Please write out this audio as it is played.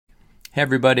Hey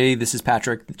everybody, this is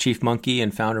Patrick, the Chief Monkey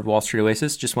and founder of Wall Street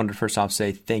Oasis. Just wanted to first off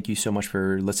say thank you so much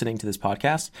for listening to this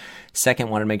podcast. Second,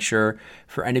 want to make sure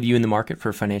for any of you in the market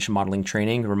for financial modeling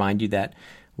training, remind you that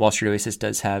Wall Street Oasis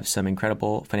does have some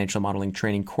incredible financial modeling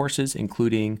training courses,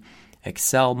 including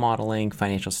Excel modeling,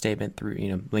 financial statement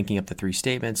through, linking up the three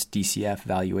statements, DCF,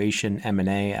 valuation,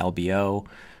 M&A, LBO,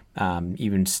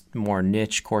 even more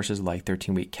niche courses like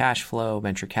 13-week cash flow,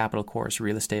 venture capital course,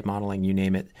 real estate modeling, you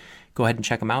name it. Go ahead and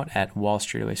check them out at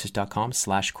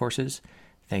wallstreetoasis.com/courses.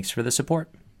 Thanks for the support.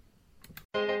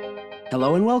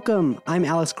 Hello and welcome. I'm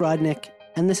Alex Grodnick,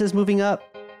 and this is Moving Up,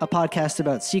 a podcast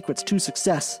about secrets to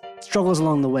success, struggles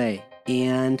along the way,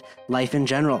 and life in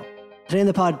general. Today in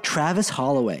the pod, Travis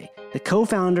Holloway, the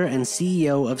co-founder and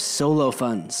CEO of Solo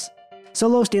Funds.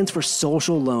 Solo stands for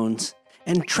social loans,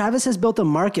 and Travis has built a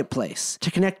marketplace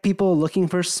to connect people looking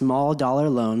for small dollar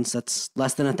loans, that's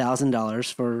less than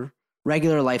 $1,000 for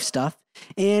regular life stuff,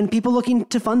 and people looking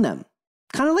to fund them.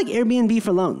 Kind of like Airbnb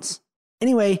for loans.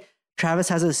 Anyway, Travis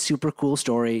has a super cool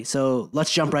story, so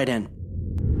let's jump right in.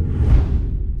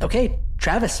 Okay,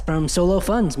 Travis from Solo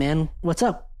Funds, man, what's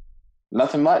up?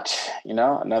 Nothing much,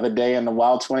 another day in the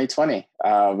wild 2020,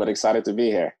 but excited to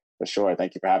be here for sure.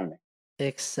 Thank you for having me.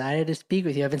 Excited to speak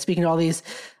with you. I've been speaking to all these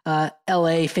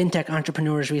LA fintech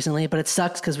entrepreneurs recently, but it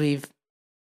sucks because we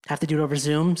have to do it over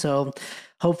Zoom. So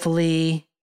hopefully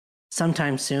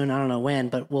sometime soon, I don't know when,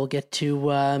 but we'll get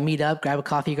to meet up, grab a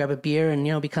coffee, grab a beer,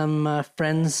 and become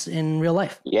friends in real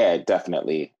life. Yeah,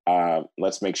 definitely.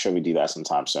 Let's make sure we do that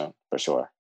sometime soon, for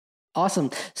sure.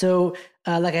 Awesome. So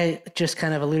like I just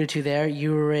kind of alluded to there,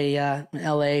 you were a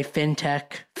LA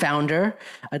fintech founder.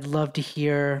 I'd love to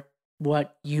hear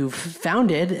what you've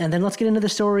founded, and then let's get into the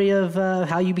story of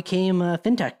how you became a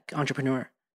fintech entrepreneur.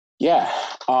 Yeah.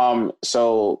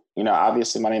 So,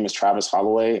 obviously my name is Travis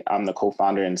Holloway. I'm the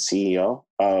co-founder and CEO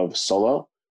of Solo.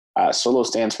 Solo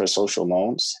stands for social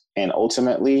loans. And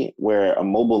ultimately, we're a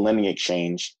mobile lending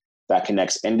exchange that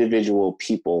connects individual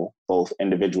people, both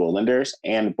individual lenders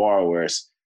and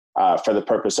borrowers, for the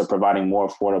purpose of providing more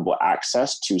affordable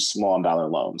access to small dollar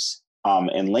loans.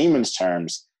 In layman's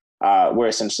terms, we're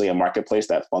essentially a marketplace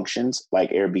that functions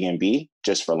like Airbnb,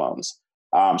 just for loans.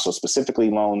 So specifically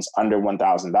loans under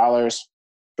 $1,000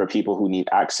 for people who need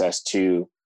access to,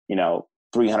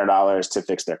 $300 to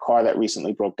fix their car that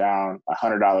recently broke down,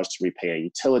 $100 to repay a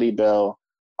utility bill,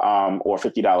 or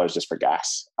 $50 just for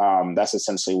gas. That's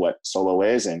essentially what Solo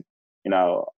is. And,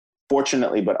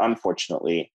 fortunately, but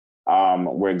unfortunately,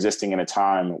 we're existing in a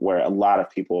time where a lot of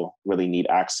people really need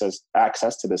access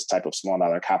to this type of small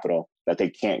dollar capital that they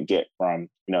can't get from,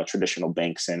 traditional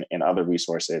banks and other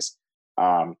resources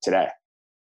today.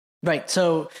 Right.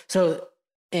 So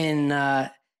in if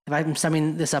I'm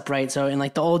summing this up right, so in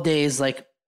like the old days, like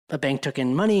a bank took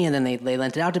in money and then they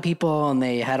lent it out to people and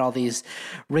they had all these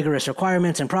rigorous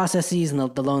requirements and processes,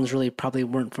 and the loans really probably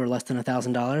weren't for less than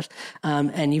 $1,000.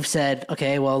 And you've said,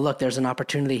 okay, well, look, there's an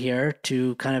opportunity here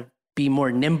to kind of be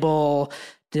more nimble,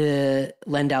 to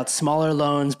lend out smaller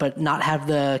loans, but not have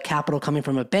the capital coming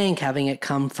from a bank, having it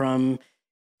come from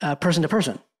person to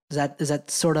person. Is that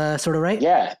sort of right?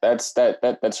 Yeah, that's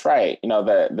right.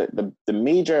 The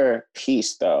major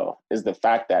piece though is the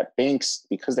fact that banks,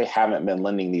 because they haven't been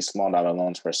lending these small dollar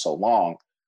loans for so long,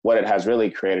 what it has really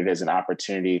created is an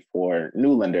opportunity for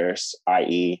new lenders,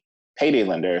 i.e. payday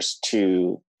lenders,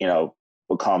 to,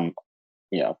 become,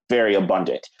 very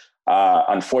abundant.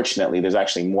 Unfortunately, there's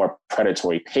actually more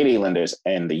predatory payday lenders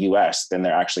in the US than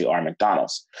there actually are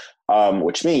McDonald's,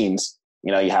 which means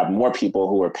you have more people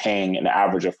who are paying an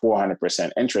average of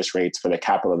 400% interest rates for the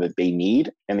capital that they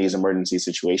need in these emergency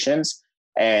situations.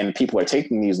 And people are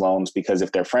taking these loans because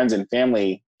if their friends and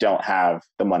family don't have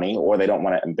the money, or they don't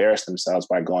want to embarrass themselves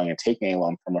by going and taking a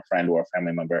loan from a friend or a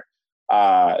family member,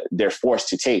 they're forced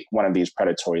to take one of these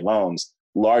predatory loans,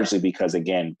 largely because,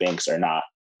 again, banks are not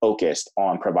focused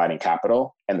on providing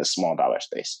capital in the small dollar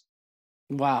space.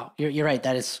 Wow, you're right.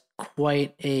 That is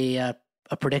quite a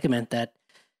predicament that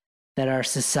our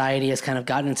society has kind of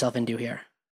gotten itself into here.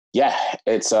 Yeah,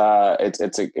 it's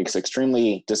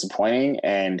extremely disappointing.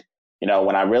 And,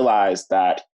 when I realized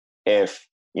that if,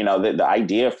 the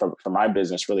idea for my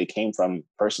business really came from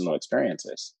personal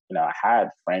experiences, I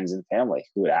had friends and family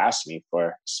who would ask me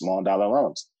for small dollar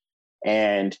loans.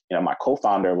 And, my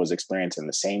co-founder was experiencing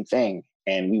the same thing.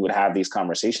 And we would have these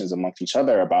conversations amongst each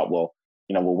other about,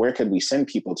 where could we send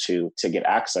people to get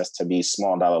access to these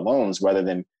small dollar loans rather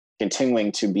than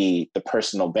continuing to be the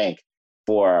personal bank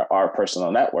for our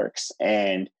personal networks.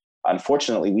 And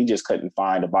unfortunately, we just couldn't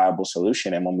find a viable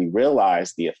solution. And when we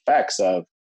realized the effects of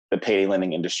the payday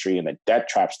lending industry and the debt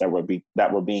traps that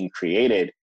were being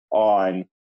created on,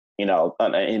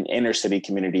 in inner city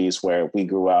communities where we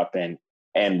grew up and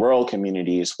rural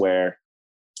communities where,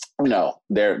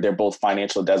 they're both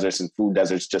financial deserts and food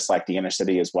deserts, just like the inner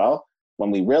city as well. When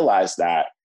we realized that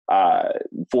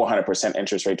 400%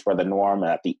 interest rates were the norm,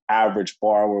 and that the average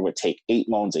borrower would take 8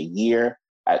 loans a year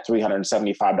at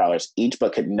 $375 each,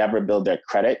 but could never build their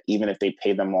credit. Even if they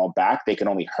paid them all back, they could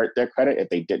only hurt their credit if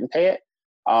they didn't pay it.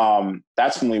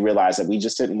 That's when we realized that we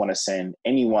just didn't want to send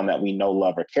anyone that we know,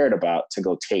 love, or cared about to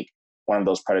go take one of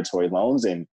those predatory loans.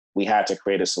 And we had to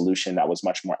create a solution that was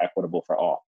much more equitable for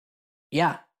all.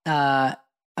 Yeah.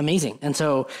 Amazing. And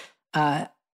so,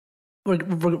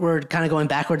 we're kind of going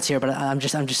backwards here, but I'm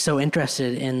just so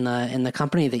interested in the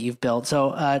company that you've built.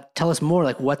 So, tell us more,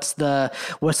 like what's the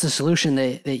solution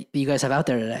that you guys have out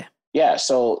there today? Yeah.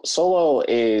 So Solo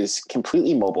is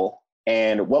completely mobile.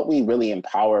 And what we really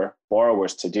empower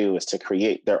borrowers to do is to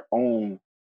create their own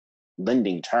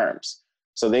lending terms.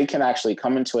 So they can actually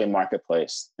come into a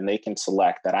marketplace and they can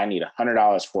select that I need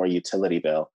 $100 for a utility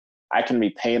bill. I can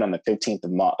repay it on the 15th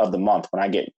of the month when I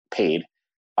get paid.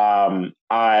 I'm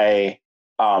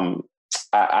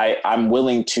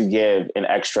willing to give an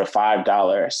extra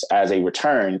 $5 as a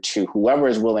return to whoever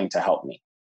is willing to help me.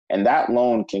 And that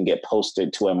loan can get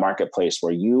posted to a marketplace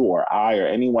where you or I or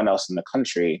anyone else in the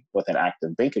country with an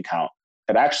active bank account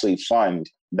could actually fund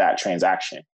that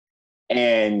transaction.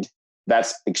 And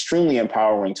that's extremely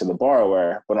empowering to the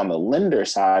borrower. But on the lender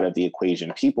side of the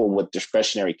equation, people with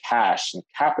discretionary cash and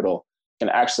capital can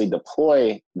actually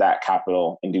deploy that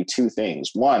capital and do two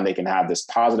things. One, they can have this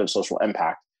positive social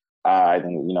impact. I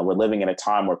think, we're living in a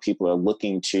time where people are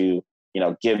looking to,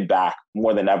 give back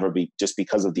more than ever just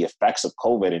because of the effects of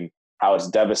COVID and how it's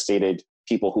devastated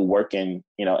people who work in,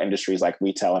 industries like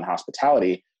retail and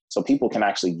hospitality. So people can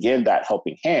actually give that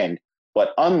helping hand.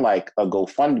 But unlike a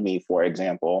GoFundMe, for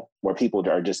example, where people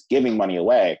are just giving money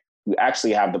away, you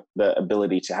actually have the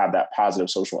ability to have that positive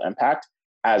social impact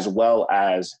as well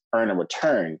as earn a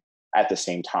return at the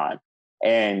same time.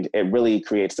 And it really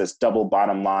creates this double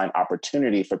bottom line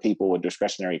opportunity for people with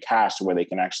discretionary cash where they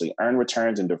can actually earn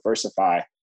returns and diversify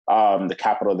the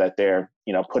capital that they're,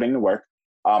 putting to work.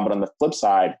 But on the flip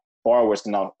side, borrowers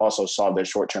can also solve their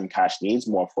short-term cash needs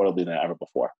more affordably than ever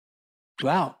before.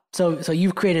 Wow. So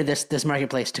you've created this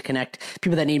marketplace to connect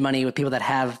people that need money with people that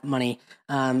have money.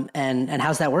 And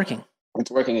how's that working?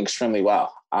 It's working extremely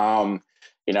well.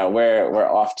 We're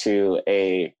off to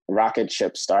a rocket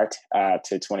ship start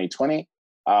to 2020,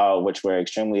 which we're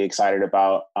extremely excited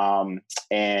about.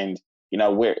 And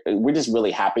we're just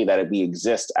really happy that we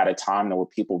exist at a time where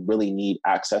people really need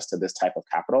access to this type of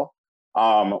capital.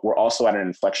 We're also at an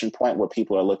inflection point where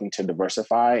people are looking to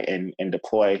diversify and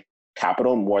deploy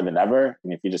capital more than ever.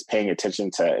 And if you're just paying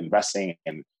attention to investing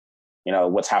and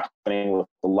what's happening with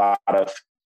a lot of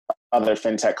other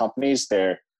fintech companies,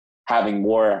 they're having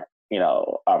more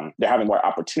they're having more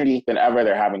opportunity than ever.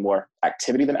 They're having more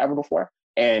activity than ever before.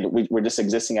 And we're just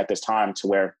existing at this time to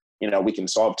where, we can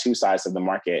solve two sides of the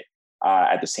market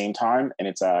at the same time. And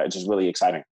it's just really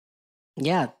exciting.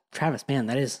 Yeah, Travis, man,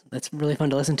 that's really fun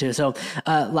to listen to. So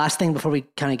last thing before we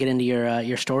kind of get into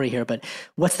your story here, but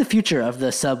what's the future of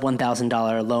the sub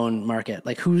 $1,000 loan market?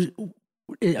 Like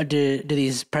do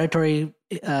these predatory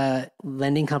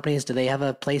lending companies, do they have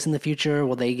a place in the future?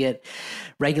 Will they get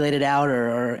regulated out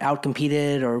or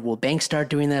outcompeted, or will banks start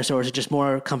doing this? Or is it just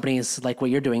more companies like what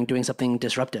you're doing something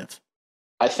disruptive?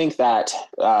 I think that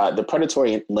the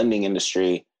predatory lending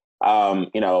industry,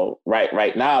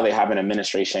 right now they have an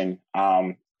administration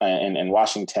in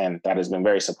Washington that has been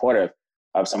very supportive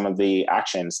of some of the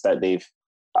actions that they've,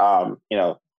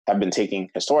 have been taking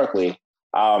historically.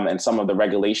 And some of the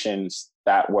regulations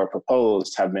that were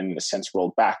proposed have been, in a sense,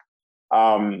 rolled back.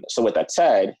 So with that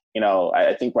said,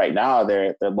 I think right now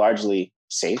they're largely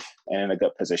safe and in a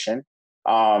good position.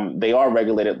 They are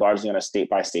regulated largely on a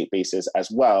state-by-state basis as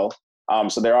well.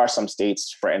 So there are some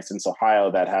states, for instance,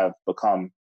 Ohio, that have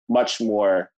become much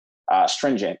more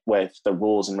stringent with the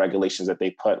rules and regulations that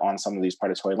they put on some of these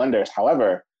predatory lenders.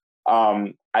 However,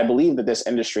 I believe that this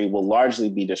industry will largely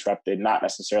be disrupted, not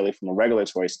necessarily from a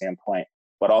regulatory standpoint,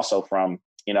 but also from,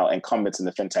 incumbents in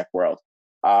the fintech world.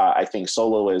 I think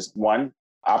Solo is one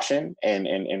option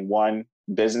and one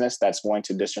business that's going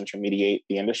to disintermediate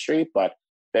the industry, but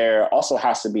there also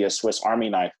has to be a Swiss Army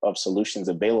knife of solutions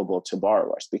available to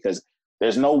borrowers, because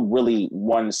there's no really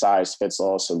one size fits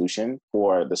all solution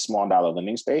for the small dollar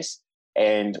lending space.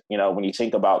 And, when you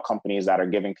think about companies that are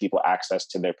giving people access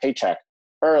to their paycheck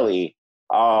early,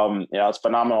 it's a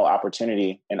phenomenal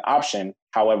opportunity and option.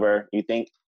 However, you think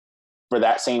for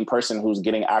that same person who's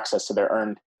getting access to their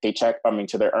earned paycheck,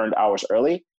 to their earned hours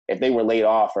early, if they were laid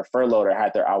off or furloughed or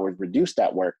had their hours reduced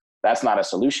at work, that's not a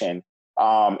solution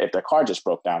if their car just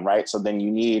broke down, right? So then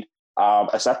you need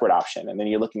a separate option. And then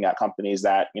you're looking at companies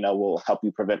that, will help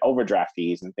you prevent overdraft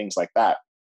fees and things like that.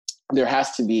 There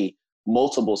has to be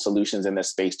multiple solutions in this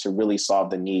space to really solve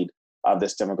the need of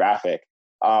this demographic.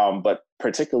 But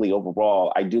particularly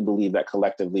overall, I do believe that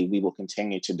collectively we will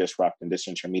continue to disrupt and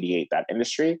disintermediate that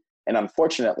industry. And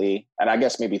unfortunately, and I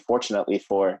guess maybe fortunately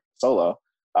for Solo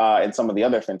and some of the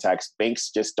other fintechs,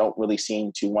 banks just don't really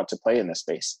seem to want to play in this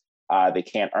space. They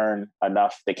can't earn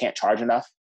enough. They can't charge enough.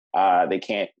 They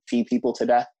can't feed people to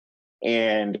death.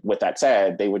 And with that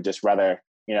said, they would just rather,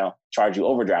 charge you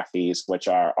overdraft fees, which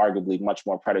are arguably much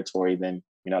more predatory than,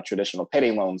 traditional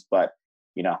payday loans. But,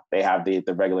 they have the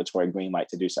regulatory green light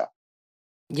to do so.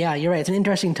 Yeah, you're right. It's an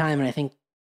interesting time. And I think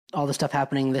all the stuff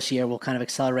happening this year will kind of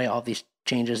accelerate all these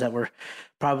changes that were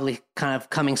probably kind of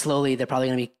coming slowly. They're probably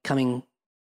going to be coming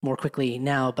more quickly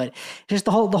now. But just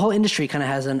the whole industry kind of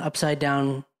has an upside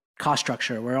down cost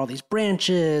structure where all these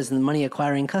branches and money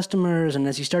acquiring customers. And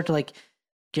as you start to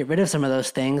get rid of some of those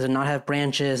things and not have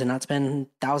branches and not spend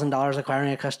 $1,000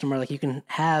 acquiring a customer, you can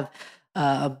have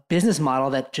a business model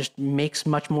that just makes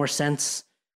much more sense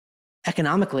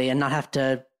economically and not have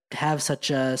to have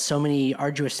so many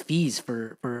arduous fees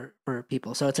for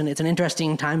people. So it's an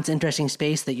interesting time. It's an interesting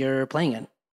space that you're playing in.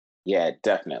 Yeah,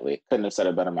 definitely. Couldn't have said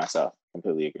it better myself.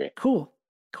 Completely agree. Cool.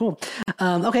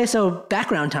 Okay, so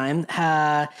background time.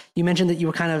 You mentioned that you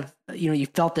were kind of, you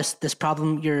felt this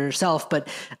problem yourself, but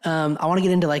I want to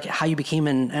get into how you became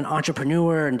an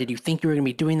entrepreneur, and did you think you were going to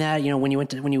be doing that? When you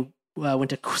went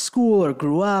to school or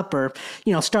grew up, or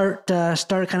start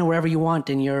kind of wherever you want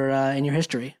in your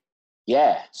history.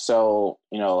 Yeah, so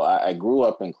I grew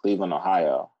up in Cleveland,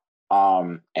 Ohio,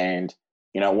 and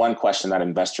one question that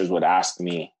investors would ask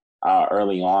me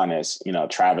early on is,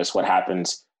 Travis, what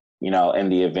happens in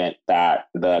the event that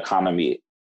the economy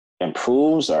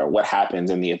improves, or what happens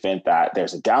in the event that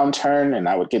there's a downturn? And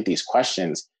I would get these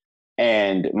questions.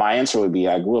 And my answer would be,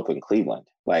 I grew up in Cleveland.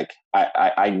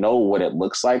 I know what it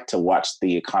looks like to watch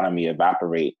the economy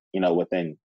evaporate,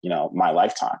 within, my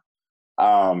lifetime.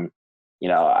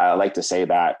 I like to say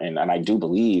that, and I do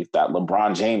believe that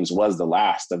LeBron James was the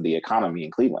last of the economy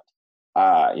in Cleveland.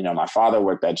 My father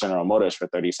worked at General Motors for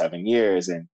 37 years,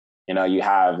 and you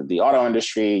have the auto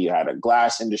industry, you had a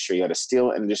glass industry, you had a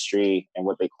steel industry, and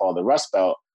what they call the Rust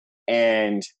Belt.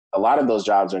 And a lot of those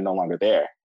jobs are no longer there.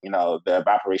 The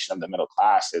evaporation of the middle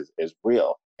class is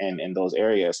real in those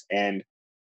areas. And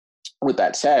with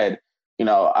that said,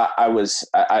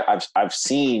 I've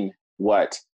seen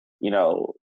what,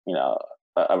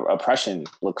 oppression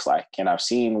looks like. And I've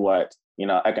seen what,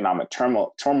 economic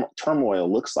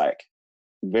turmoil looks like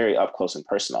very up close and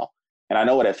personal. And I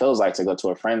know what it feels like to go to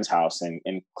a friend's house and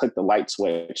click the light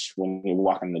switch when you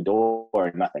walk in the door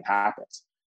and nothing happens.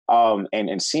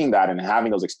 And seeing that and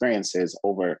having those experiences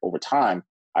over time,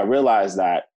 I realized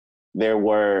that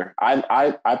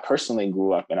I personally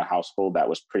grew up in a household that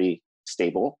was pretty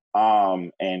stable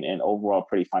and overall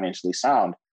pretty financially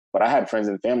sound. But I had friends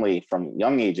and family from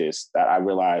young ages that I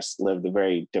realized lived a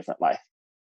very different life.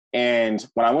 And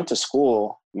when I went to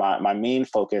school, my main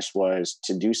focus was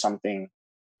to do something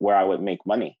where I would make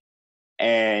money.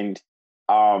 And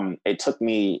it took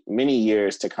me many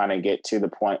years to kind of get to the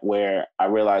point where I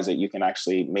realized that you can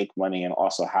actually make money and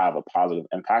also have a positive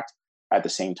impact at the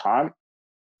same time.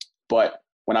 But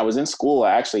when I was in school,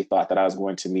 I actually thought that I was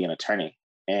going to be an attorney.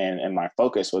 And my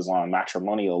focus was on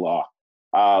matrimonial law.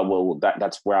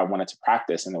 That's where I wanted to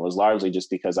practice. And it was largely just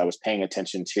because I was paying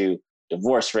attention to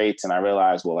divorce rates. And I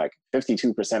realized,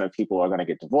 52% of people are going to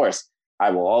get divorced. I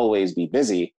will always be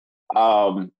busy.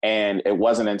 And it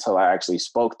wasn't until I actually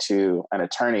spoke to an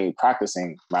attorney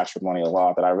practicing matrimonial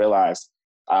law that I realized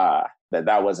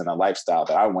that wasn't a lifestyle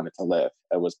that I wanted to live.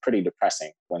 It was pretty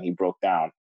depressing when he broke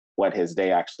down what his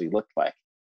day actually looked like.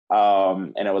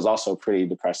 And it was also pretty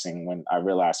depressing when I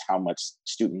realized how much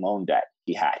student loan debt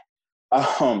he had.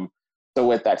 So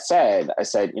with that said, I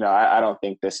said, I don't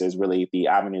think this is really the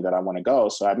avenue that I want to go.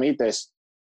 So I made this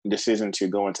decision to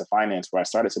go into finance, where I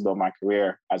started to build my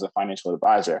career as a financial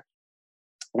advisor.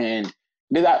 And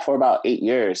did that for about 8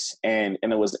 years. And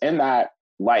it was in that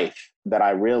life that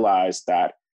I realized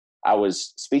that I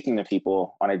was speaking to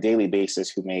people on a daily basis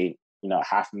who made,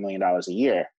 $500,000 a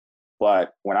year.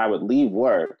 But when I would leave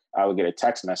work, I would get a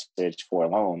text message for a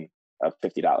loan of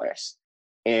 $50.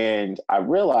 And I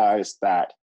realized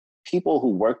that people who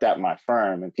worked at my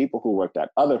firm and people who worked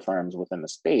at other firms within the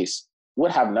space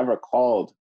would have never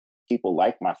called people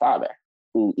like my father,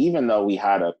 who, even though we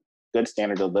had a good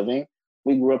standard of living,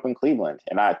 we grew up in Cleveland.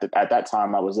 And at that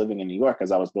time, I was living in New York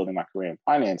as I was building my career in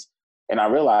finance. And I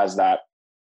realized that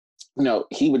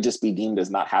he would just be deemed as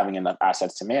not having enough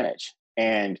assets to manage.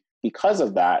 And because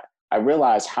of that, I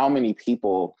realized how many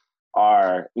people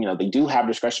are, they do have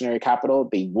discretionary capital.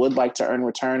 They would like to earn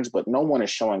returns, but no one is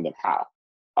showing them how.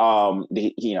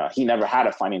 He never had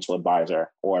a financial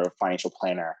advisor or a financial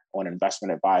planner or an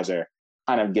investment advisor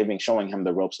kind of showing him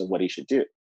the ropes of what he should do.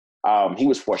 He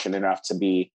was fortunate enough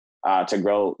to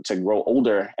grow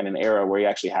older in an era where he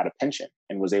actually had a pension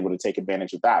and was able to take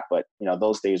advantage of that. But,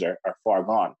 those days are far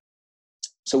gone.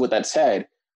 So with that said,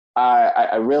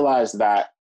 I realized that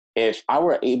if I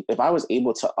was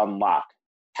able to unlock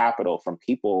capital from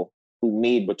people who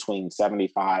made between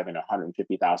 $75,000 and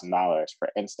 $150,000, for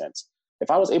instance, if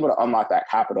I was able to unlock that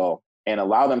capital and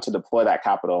allow them to deploy that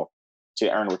capital to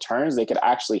earn returns, they could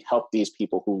actually help these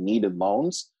people who needed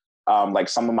loans, like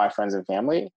some of my friends and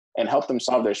family, and help them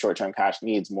solve their short-term cash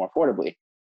needs more affordably.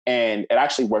 And it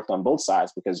actually worked on both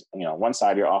sides because, one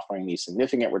side you're offering these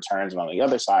significant returns, and on the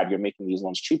other side, you're making these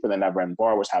loans cheaper than ever, and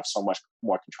borrowers have so much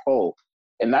more control.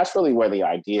 And that's really where the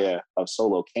idea of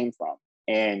Solo came from.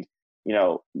 And,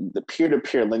 the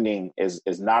peer-to-peer lending is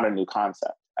not a new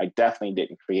concept. I definitely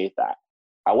didn't create that.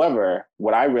 However,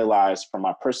 what I realized from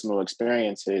my personal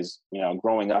experiences,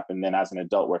 growing up and then as an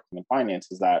adult working in finance,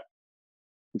 is that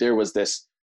there was this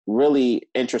really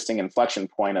interesting inflection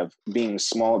point of being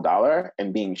small dollar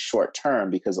and being short term,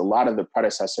 because a lot of the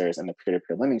predecessors in the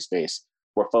peer-to-peer lending space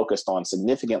were focused on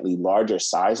significantly larger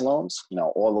size loans,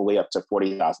 all the way up to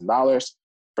 $40,000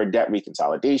 for debt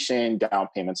reconciliation, down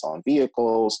payments on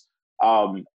vehicles,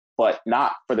 but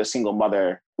not for the single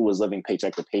mother who was living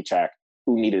paycheck to paycheck,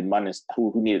 who needed money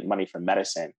for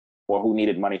medicine, or who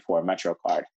needed money for a Metro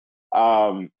card,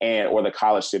 or the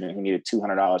college student who needed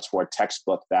 $200 for a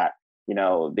textbook that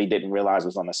they didn't realize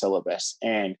was on the syllabus.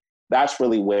 And that's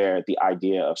really where the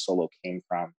idea of Solo came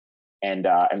from, and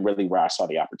really where I saw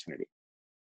the opportunity.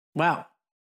 Wow,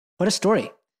 what a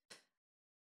story!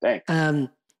 Thanks.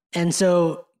 And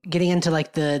so getting into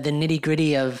like the nitty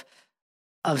gritty of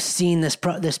seeing this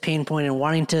pain point and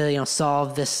wanting to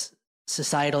solve this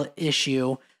societal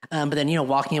issue, but then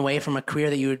walking away from a career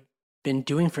that you had been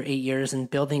doing for 8 years and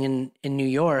building in New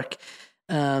York.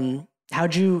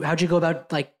 How'd you go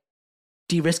about like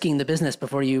de-risking the business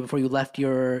before you left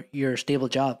your stable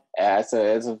job? Yeah, it's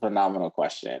a phenomenal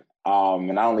question.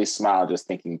 And I only smile just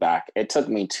thinking back. It took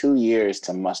me 2 years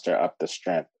to muster up the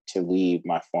strength to leave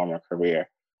my former career.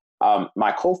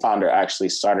 My co-founder actually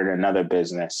started another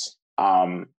business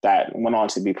that went on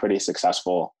to be pretty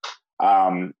successful.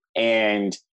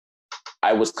 And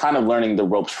I was kind of learning the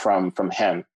ropes from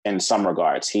him in some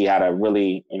regards. He had a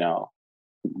really,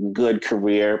 good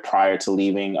career prior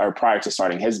to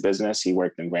starting his business. He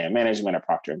worked in brand management at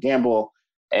Procter & Gamble.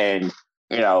 And,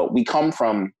 we come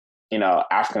from,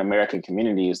 African-American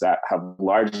communities that have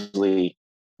largely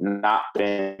not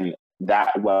been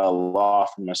that well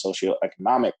off from a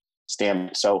socioeconomic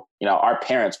standpoint. So, our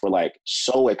parents were like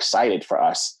so excited for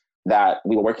us that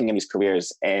we were working in these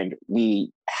careers and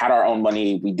we had our own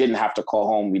money. We didn't have to call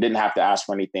home. We didn't have to ask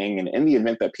for anything. And in the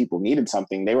event that people needed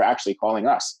something, they were actually calling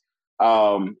us,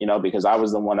 because I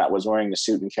was the one that was wearing the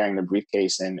suit and carrying the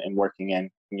briefcase and working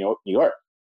in New York.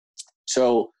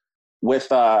 So with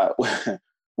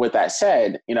that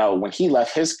said, when he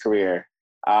left his career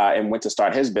and went to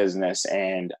start his business,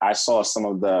 and I saw some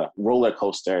of the roller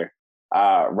coaster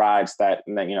rides that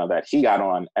he got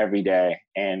on every day,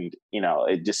 and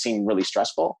it just seemed really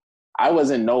stressful. I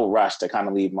was in no rush to kind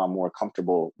of leave my more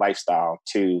comfortable lifestyle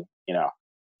to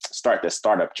start this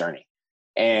startup journey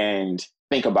and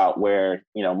think about where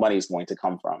money's going to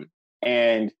come from.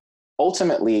 And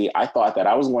ultimately, I thought that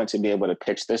I was going to be able to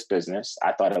pitch this business.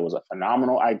 I thought it was a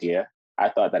phenomenal idea. I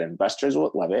thought that investors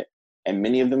would love it, and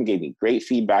many of them gave me great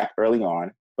feedback early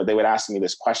on. But they would ask me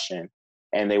this question,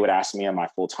 and they would ask me, am I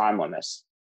full time on this?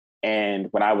 And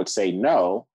when I would say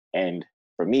no, and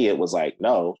for me, it was like,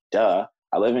 no, duh.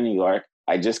 I live in New York.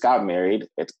 I just got married.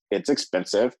 It's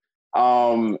expensive.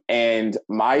 And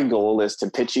my goal is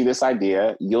to pitch you this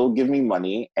idea. You'll give me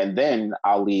money, and then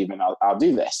I'll leave and I'll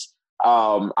do this.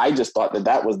 I just thought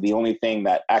that was the only thing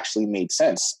that actually made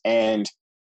sense. And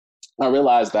I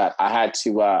realized that I had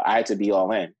to be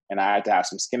all in, and I had to have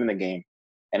some skin in the game.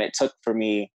 And it took for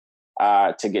me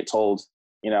to get told,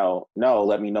 no,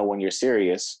 let me know when you're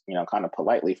serious, kind of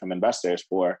politely from investors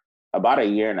for about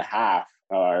 1.5 years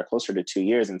or closer to 2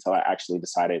 years until I actually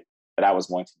decided that I was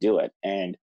going to do it.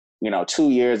 And, 2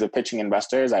 years of pitching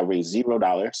investors, I raised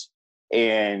 $0.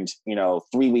 And,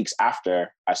 3 weeks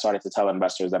after I started to tell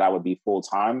investors that I would be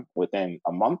full-time within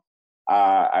a month,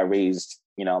 I raised,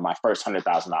 my first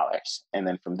 $100,000. And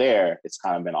then from there, it's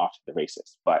kind of been off to the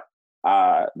races. But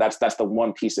That's the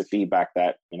one piece of feedback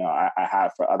that, I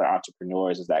have for other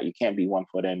entrepreneurs, is that you can't be 1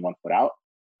 foot in, 1 foot out.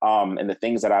 And the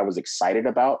things that I was excited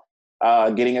about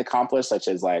getting accomplished, such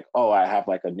as like, oh, I have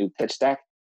like a new pitch deck.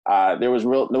 There was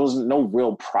no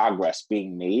real progress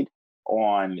being made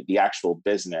on the actual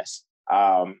business.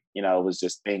 It was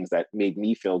just things that made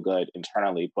me feel good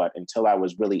internally. But until I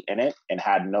was really in it and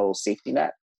had no safety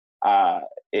net,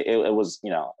 it was,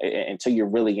 until you're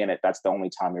really in it, that's the only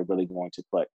time you're really going to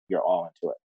put your all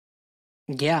into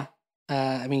it. Yeah.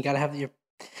 You got to have your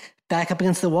back up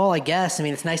against the wall, I guess. I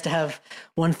mean, it's nice to have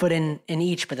 1 foot in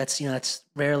each, but that's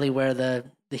rarely where the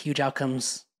huge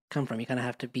outcomes come from. You kind of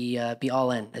have to be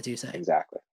all in, as you say.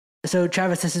 Exactly. So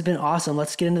Travis, this has been awesome.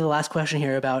 Let's get into the last question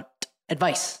here about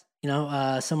advice.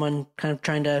 Someone kind of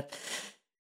trying to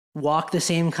walk the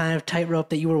same kind of tightrope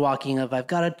that you were walking of, I've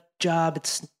got a job.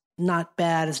 It's not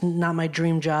bad. It's not my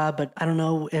dream job, but I don't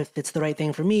know if it's the right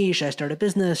thing for me. Should I start a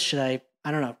business? Should I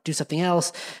don't know, do something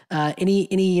else? Any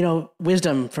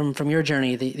wisdom from your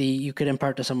journey that you could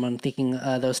impart to someone thinking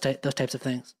those types of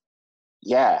things?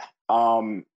 Yeah.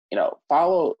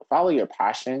 Follow your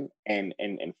passion and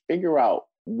figure out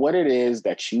what it is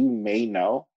that you may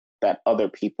know that other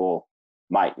people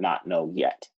might not know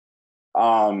yet.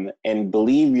 And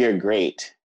believe you're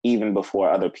great even before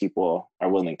other people are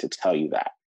willing to tell you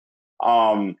that.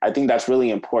 I think that's really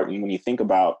important when you think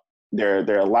about there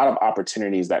are a lot of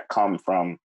opportunities that come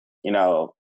from,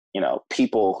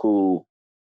 people who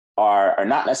are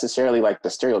not necessarily like the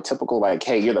stereotypical, like,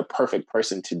 hey, you're the perfect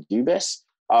person to do this.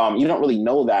 You don't really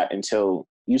know that until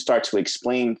you start to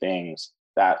explain things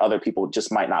that other people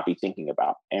just might not be thinking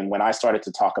about. And when I started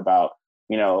to talk about,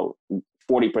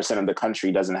 40% of the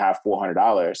country doesn't have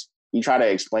 $400, you try to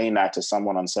explain that to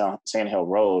someone on Sand Hill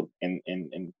Road in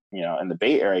the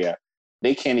Bay Area,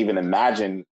 they can't even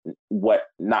imagine what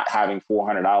not having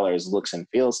 $400 looks and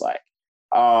feels like.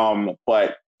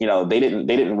 But they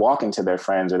didn't walk into their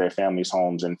friends or their family's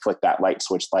homes and flick that light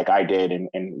switch like I did and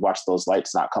watch those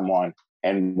lights not come on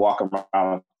and walk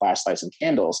around with flashlights and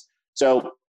candles.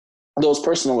 So those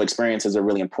personal experiences are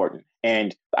really important.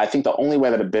 And I think the only way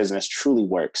that a business truly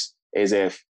works is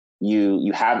if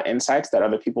you have insights that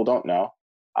other people don't know.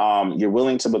 You're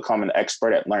willing to become an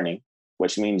expert at learning,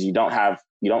 which means you don't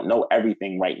know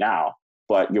everything right now,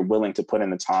 but you're willing to put in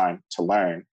the time to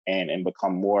learn and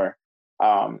become more,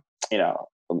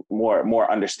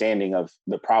 more understanding of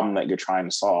the problem that you're trying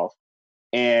to solve.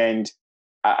 And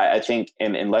I think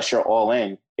unless you're all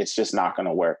in, it's just not going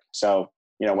to work. So,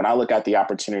 when I look at the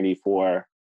opportunity for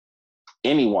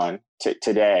anyone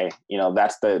today,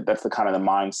 that's the kind of the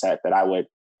mindset that I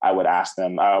would ask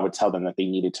them. I would tell them that they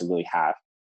needed to really have.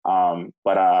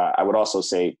 But I would also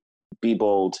say, be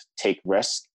bold, take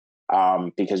risk,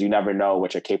 because you never know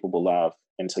what you're capable of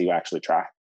until you actually try.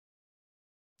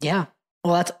 Yeah.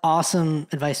 Well, that's awesome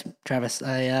advice, Travis.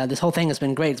 This whole thing has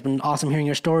been great. It's been awesome hearing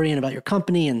your story and about your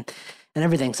company and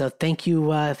everything. So thank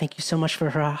you so much for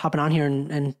hopping on here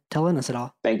and telling us it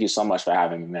all. Thank you so much for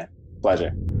having me, man.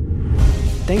 Pleasure.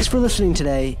 Thanks for listening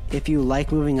today. If you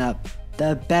like Moving Up,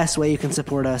 the best way you can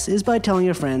support us is by telling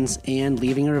your friends and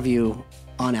leaving a review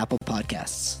on Apple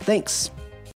Podcasts. Thanks.